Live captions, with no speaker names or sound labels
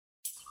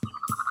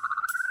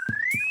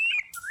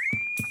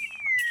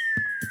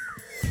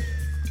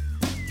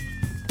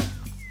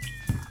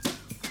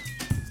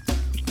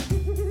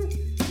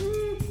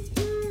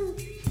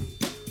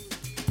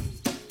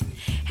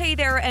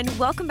there, and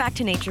welcome back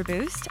to Nature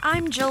Boost.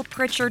 I'm Jill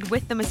Pritchard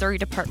with the Missouri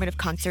Department of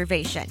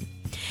Conservation.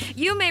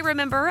 You may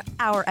remember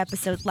our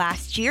episode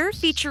last year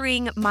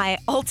featuring my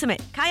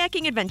ultimate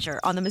kayaking adventure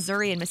on the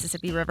Missouri and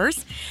Mississippi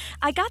rivers.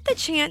 I got the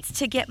chance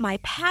to get my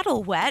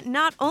paddle wet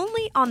not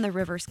only on the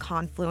river's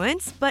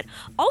confluence, but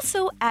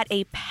also at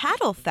a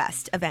Paddle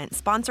Fest event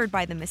sponsored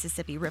by the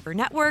Mississippi River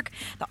Network,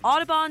 the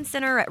Audubon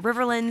Center at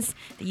Riverlands,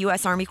 the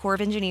U.S. Army Corps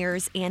of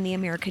Engineers, and the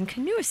American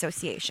Canoe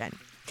Association.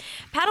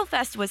 Paddle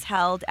Fest was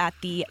held at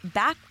the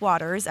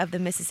backwaters of the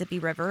Mississippi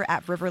River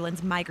at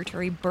Riverlands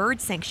Migratory Bird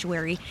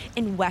Sanctuary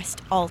in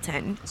West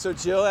Alton. So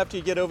Jill, after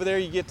you get over there,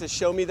 you get to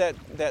show me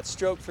that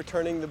stroke for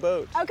turning the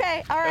boat.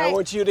 Okay, all right. And I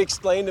want you to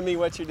explain to me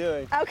what you're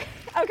doing.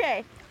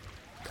 Okay.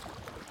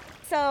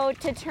 So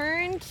to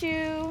turn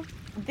to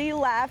the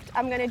left,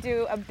 I'm gonna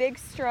do a big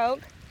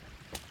stroke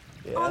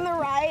on the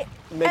right,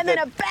 and then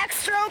a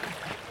backstroke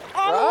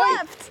on the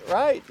left.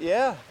 Right,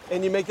 yeah.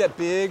 And you make that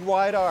big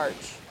wide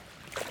arch.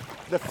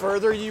 The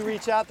further you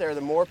reach out there,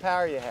 the more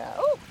power you have.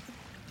 Ooh.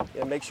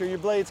 Yeah, make sure your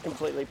blade's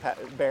completely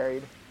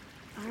buried.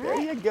 All There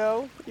right. you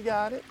go. You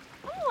got it.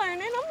 I'm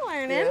learning.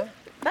 Yeah.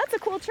 That's a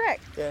cool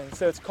trick. Yeah,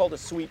 so it's called a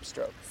sweep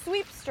stroke.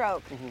 Sweep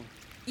stroke.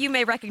 You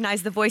may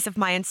recognize the voice of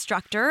my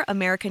instructor,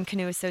 American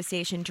Canoe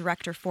Association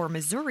Director for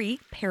Missouri,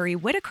 Perry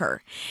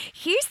Whitaker.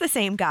 He's the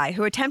same guy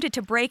who attempted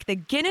to break the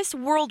Guinness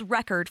World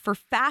Record for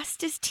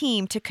fastest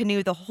team to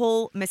canoe the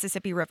whole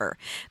Mississippi River.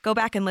 Go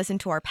back and listen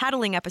to our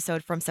paddling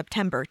episode from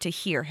September to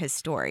hear his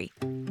story.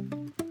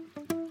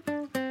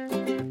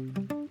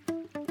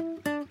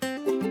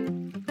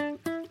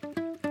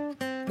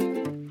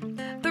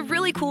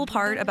 Really cool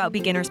part about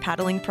beginners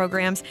paddling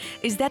programs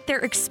is that they're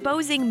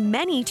exposing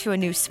many to a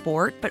new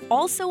sport, but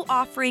also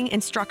offering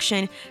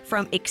instruction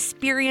from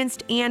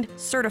experienced and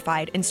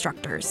certified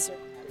instructors.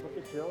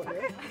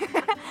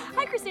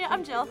 Hi, Christina.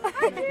 I'm Jill.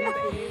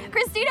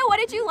 Christina, what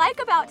did you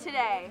like about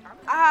today?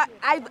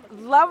 I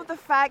love the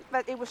fact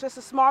that it was just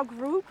a small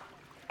group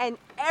and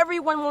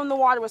everyone on the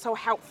water was so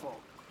helpful.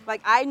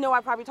 Like, I know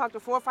I probably talked to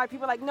 4 or 5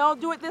 people like, no,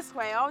 do it this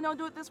way. Oh, no,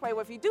 do it this way.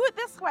 Well, if you do it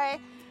this way.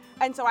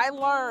 And so I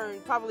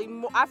learned probably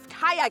more. I've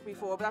kayaked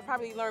before, but I've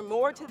probably learned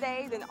more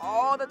today than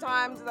all the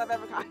times that I've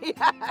ever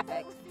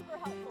kayaked.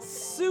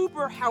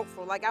 Super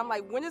helpful. Like, I'm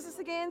like, when is this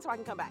again so I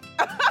can come back?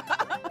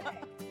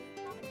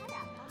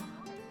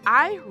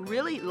 I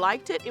really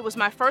liked it. It was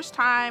my first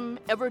time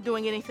ever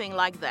doing anything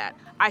like that.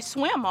 I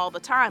swim all the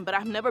time, but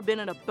I've never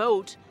been in a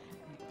boat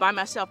by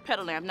myself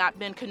pedaling. I've not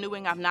been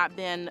canoeing, I've not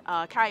been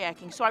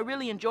kayaking, so I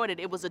really enjoyed it.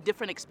 It was a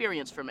different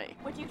experience for me.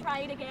 Would you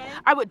try it again?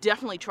 I would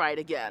definitely try it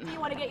again. Do you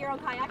want to get your own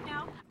kayak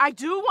now? I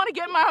do want to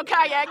get my own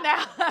kayak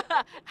now.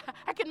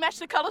 I can match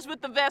the colors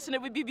with the vest and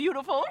it would be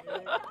beautiful.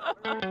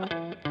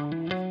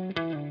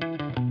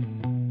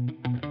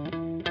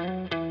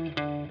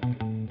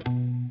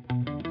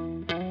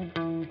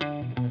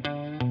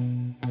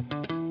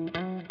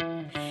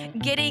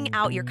 Getting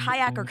out your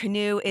kayak or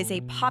canoe is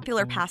a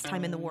popular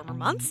pastime in the warmer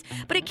months,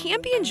 but it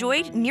can be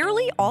enjoyed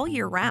nearly all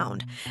year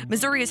round.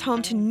 Missouri is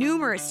home to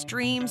numerous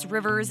streams,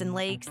 rivers, and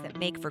lakes that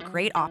make for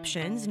great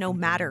options no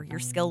matter your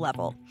skill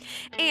level.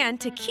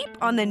 And to keep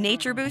on the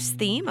Nature Boost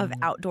theme of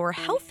outdoor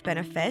health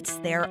benefits,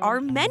 there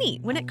are many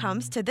when it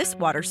comes to this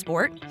water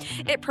sport.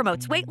 It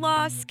promotes weight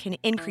loss, can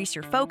increase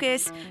your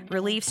focus,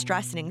 relieve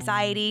stress and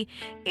anxiety,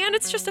 and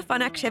it's just a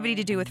fun activity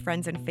to do with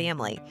friends and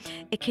family.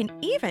 It can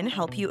even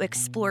help you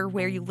explore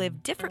where you live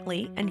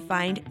differently and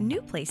find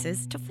new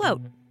places to float.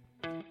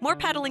 More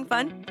paddling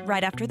fun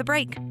right after the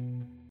break.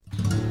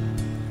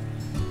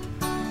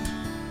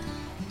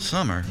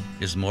 Summer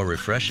is more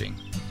refreshing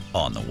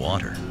on the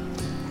water.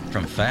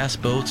 From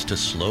fast boats to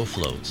slow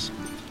floats,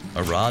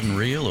 a rod and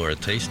reel or a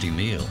tasty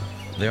meal,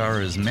 there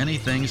are as many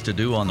things to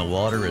do on the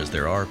water as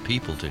there are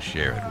people to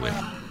share it with.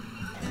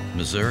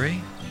 Missouri,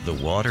 the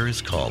water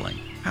is calling.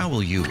 How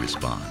will you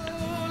respond?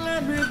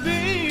 Let me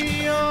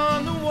be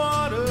on the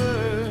water.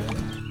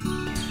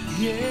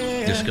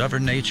 Yeah. Discover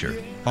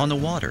nature on the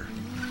water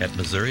at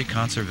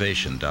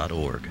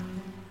MissouriConservation.org.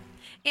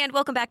 And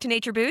welcome back to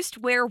Nature Boost,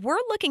 where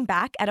we're looking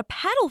back at a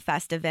Paddle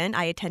Fest event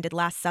I attended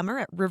last summer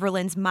at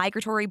Riverlands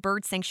Migratory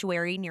Bird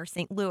Sanctuary near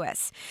St.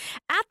 Louis.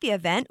 At the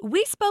event,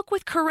 we spoke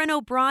with Corinne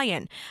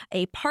O'Brien,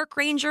 a park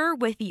ranger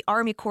with the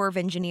Army Corps of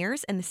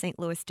Engineers in the St.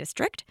 Louis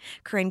district.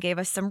 Corinne gave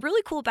us some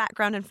really cool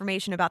background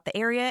information about the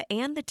area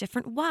and the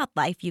different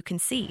wildlife you can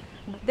see.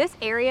 This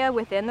area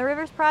within the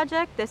Rivers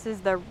Project, this is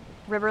the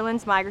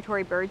Riverlands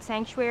Migratory Bird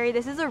Sanctuary.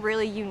 This is a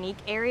really unique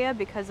area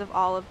because of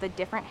all of the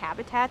different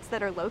habitats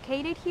that are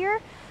located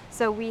here.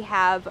 So we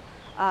have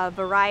a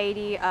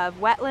variety of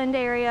wetland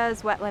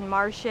areas, wetland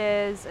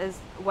marshes, as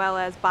well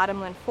as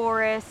bottomland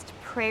forest,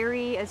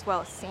 prairie, as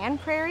well as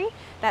sand prairie.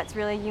 That's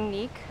really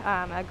unique,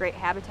 a great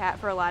habitat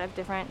for a lot of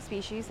different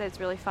species that's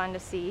really fun to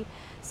see.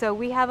 So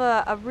we have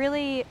a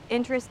really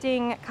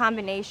interesting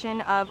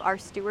combination of our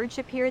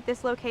stewardship here at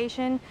this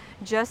location,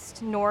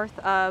 just north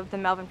of the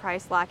Melvin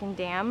Price Lock and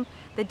Dam.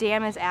 The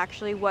dam is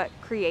actually what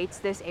creates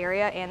this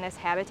area and this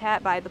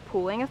habitat by the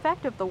pooling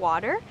effect of the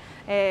water.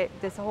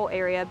 This whole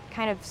area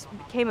kind of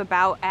came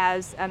about out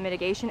as a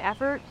mitigation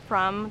effort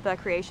from the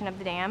creation of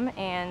the dam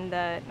in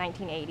the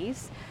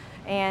 1980s.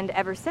 And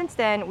ever since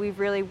then, we've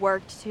really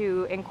worked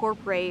to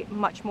incorporate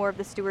much more of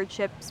the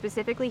stewardship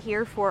specifically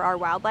here for our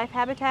wildlife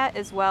habitat,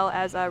 as well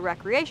as a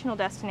recreational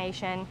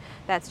destination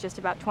that's just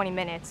about 20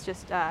 minutes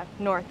just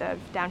north of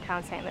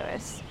downtown St.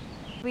 Louis.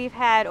 We've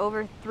had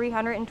over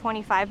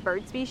 325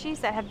 bird species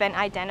that have been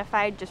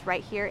identified just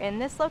right here in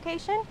this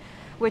location,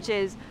 which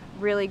is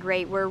really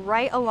great. We're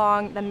right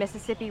along the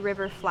Mississippi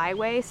River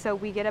Flyway, so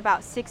we get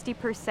about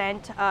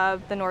 60%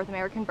 of the North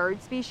American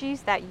bird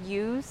species that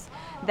use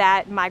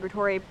that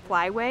migratory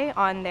flyway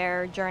on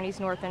their journeys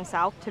north and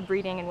south to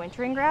breeding and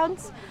wintering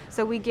grounds.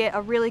 So we get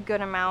a really good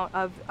amount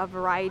of a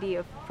variety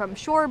of from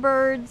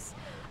shorebirds,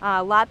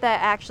 a lot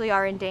that actually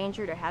are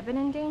endangered or have been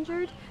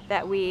endangered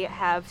that we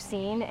have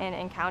seen and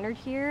encountered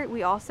here.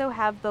 We also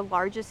have the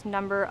largest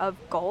number of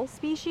gull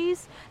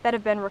species that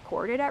have been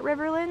recorded at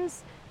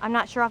Riverlands. I'm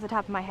not sure off the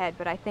top of my head,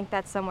 but I think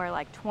that's somewhere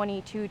like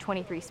 22,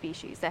 23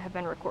 species that have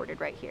been recorded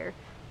right here.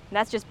 And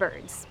that's just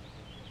birds.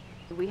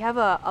 We have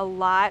a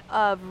lot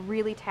of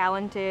really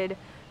talented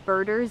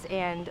birders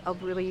and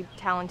really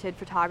talented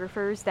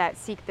photographers that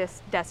seek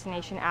this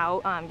destination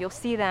out. You'll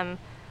see them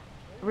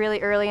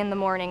really early in the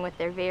morning with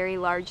their very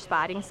large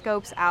spotting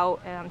scopes out,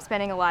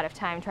 spending a lot of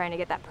time trying to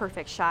get that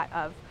perfect shot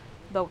of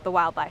the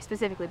wildlife,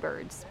 specifically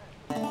birds.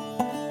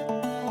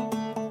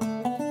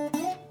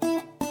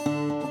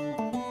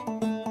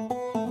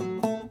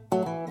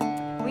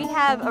 We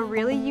have a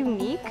really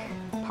unique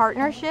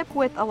partnership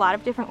with a lot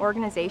of different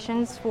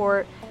organizations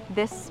for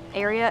this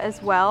area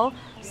as well.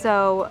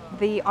 So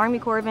the Army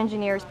Corps of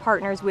Engineers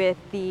partners with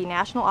the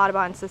National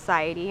Audubon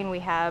Society, and we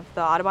have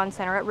the Audubon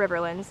Center at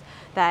Riverlands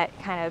that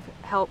kind of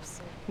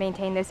helps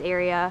maintain this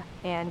area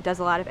and does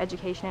a lot of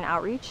education and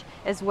outreach,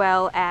 as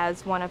well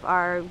as one of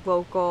our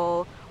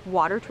local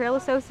water trail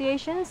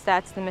associations.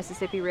 That's the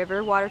Mississippi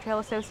River Water Trail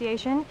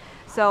Association.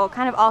 So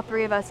kind of all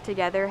three of us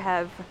together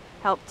have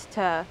helped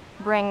to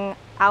bring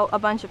out a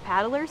bunch of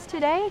paddlers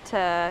today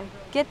to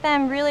get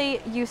them really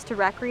used to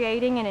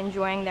recreating and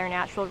enjoying their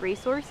natural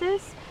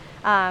resources,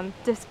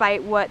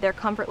 despite what their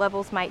comfort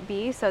levels might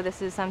be. So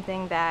this is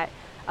something that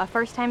a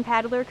first-time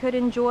paddler could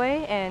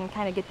enjoy and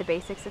kind of get the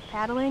basics of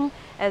paddling,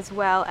 as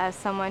well as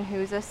someone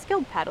who's a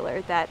skilled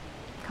paddler that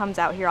comes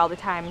out here all the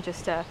time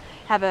just to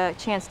have a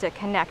chance to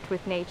connect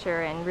with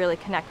nature and really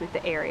connect with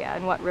the area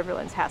and what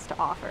Riverlands has to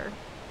offer.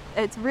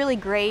 It's really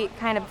great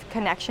kind of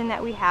connection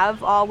that we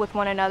have all with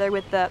one another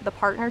with the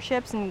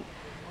partnerships, and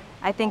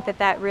I think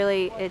that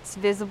really it's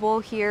visible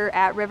here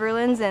at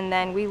Riverlands, and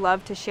then we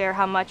love to share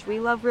how much we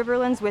love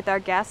Riverlands with our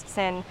guests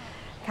and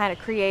kind of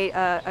create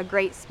a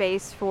great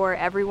space for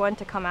everyone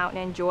to come out and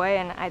enjoy.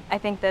 And I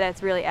think that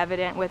it's really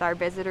evident with our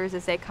visitors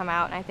as they come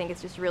out, and I think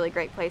it's just a really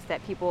great place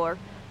that people are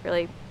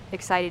really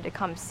excited to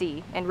come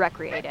see and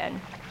recreate in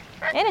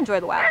and enjoy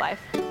the wildlife.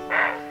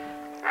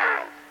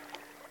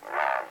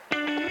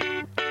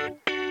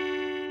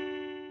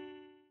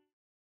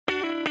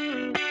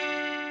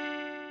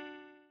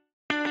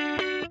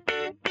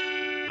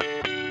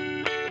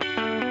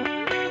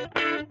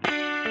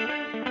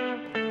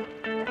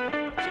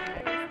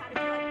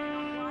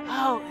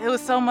 It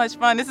was so much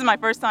fun. This is my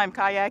first time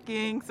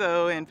kayaking,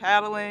 and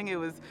paddling. It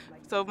was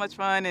so much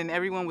fun, and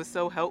everyone was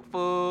so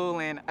helpful,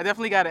 and I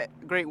definitely got a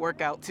great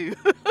workout too.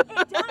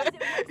 It does.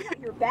 It works out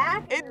your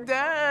back. It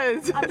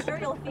does. I'm sure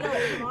you'll feel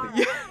it tomorrow.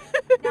 Yeah.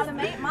 Now,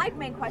 my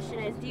main question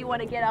is, do you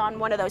want to get on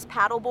one of those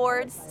paddle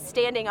boards,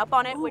 standing up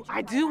on it? Ooh,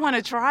 I do want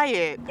to try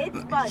it.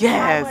 It's fun.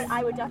 Yes.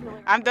 I would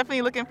definitely. I'm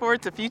definitely looking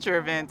forward to future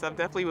events. I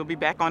definitely will be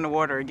back on the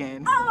water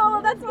again.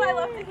 Oh, that's what I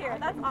love to hear.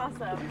 That's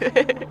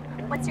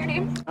awesome. What's your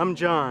name? I'm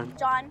John.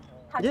 John.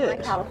 How do you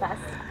like PaddleFest?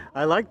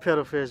 I like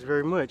PaddleFest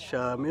very much.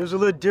 It was a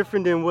little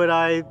different than what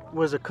I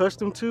was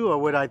accustomed to or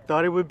what I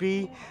thought it would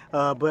be,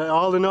 but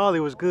all in all, it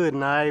was good.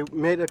 And I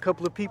met a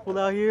couple of people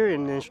out here,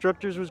 and the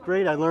instructors was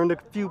great. I learned a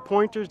few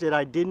pointers that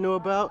I didn't know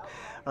about.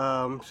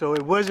 So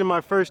it wasn't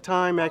my first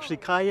time actually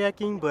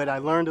kayaking, but I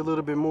learned a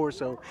little bit more,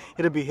 so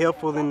it'll be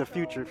helpful in the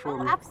future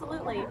for me.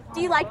 Absolutely.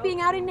 Do you like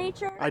being out in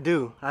nature? I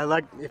do.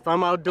 If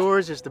I'm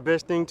outdoors, it's the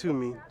best thing to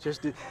me.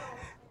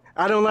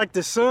 I don't like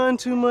the sun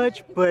too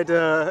much, but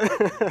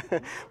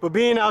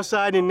being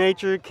outside in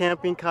nature,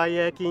 camping,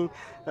 kayaking,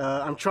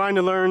 I'm trying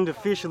to learn to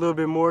fish a little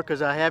bit more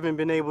because I haven't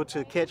been able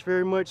to catch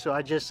very much, so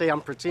I just say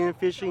I'm pretend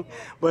fishing.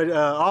 But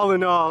all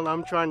in all,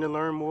 I'm trying to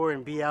learn more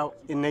and be out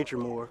in nature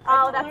more.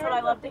 Oh, that's what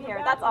I love to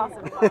hear. That's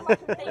awesome.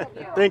 Thank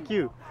you. Thank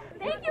you.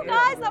 Thank you,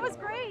 guys. That was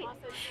great.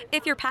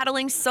 If you're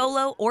paddling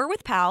solo or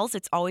with pals,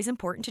 it's always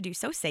important to do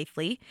so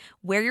safely.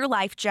 Wear your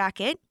life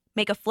jacket.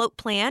 Make a float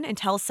plan and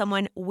tell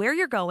someone where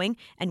you're going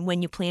and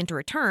when you plan to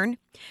return.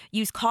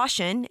 Use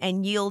caution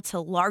and yield to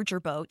larger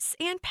boats,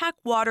 and pack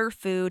water,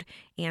 food,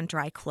 and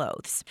dry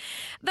clothes.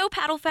 Though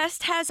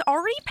PaddleFest has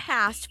already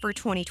passed for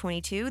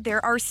 2022,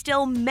 there are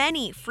still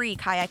many free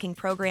kayaking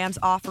programs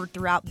offered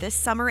throughout this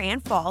summer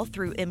and fall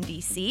through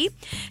MDC.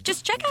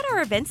 Just check out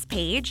our events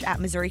page at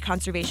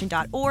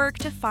MissouriConservation.org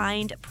to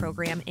find a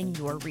program in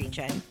your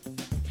region.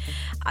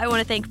 I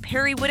want to thank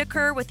Perry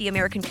Whitaker with the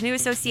American Canoe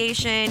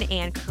Association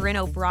and Corinne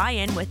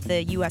O'Brien with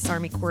the U.S.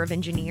 Army Corps of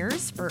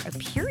Engineers for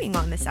appearing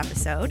on this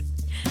episode.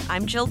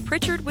 I'm Jill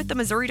Pritchard with the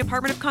Missouri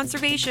Department of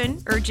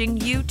Conservation, urging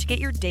you to get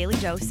your daily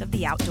dose of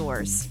the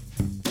outdoors.